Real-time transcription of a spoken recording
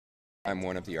I'm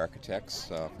one of the architects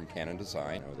from Canon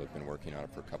Design. They've been working on it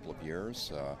for a couple of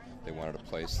years. They wanted a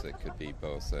place that could be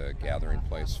both a gathering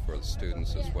place for the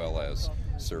students as well as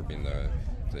serving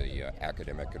the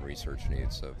academic and research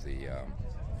needs of the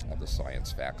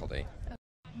science faculty.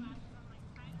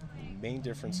 Main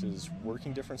differences,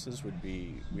 working differences, would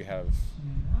be we have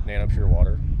nano-pure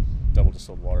water, double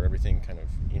distilled water, everything kind of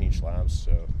in each lab.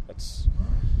 So that's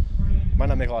might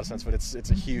not make a lot of sense, but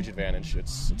it's a huge advantage.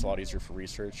 It's a lot easier for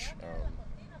research.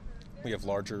 We have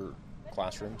larger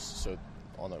classrooms, so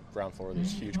on the ground floor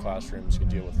there's huge classrooms. You can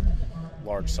deal with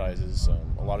large sizes.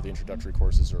 A lot of the introductory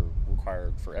courses are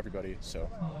required for everybody, so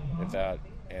we have that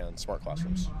and smart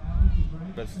classrooms.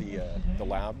 But the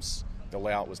labs, the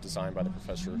layout was designed by the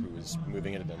professor who was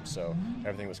moving into them, so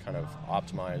everything was kind of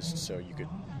optimized so you could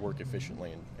work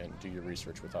efficiently and do your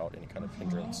research without any kind of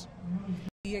hindrance.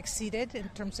 We exceeded in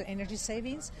terms of energy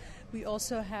savings. We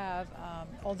also have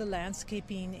all the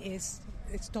landscaping is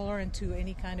tolerant to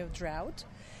any kind of drought,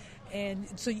 and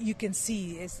so you can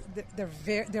see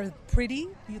they're pretty.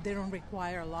 They don't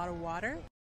require a lot of water.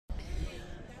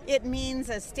 It means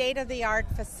a state-of-the-art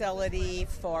facility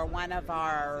for one of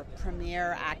our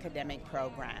premier academic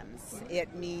programs.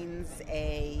 It means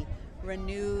a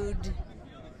renewed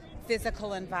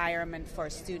physical environment for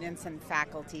students and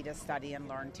faculty to study and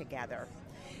learn together.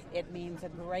 It means a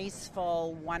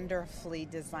graceful, wonderfully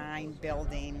designed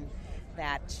building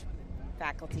that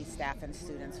faculty, staff, and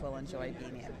students will enjoy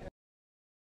being in.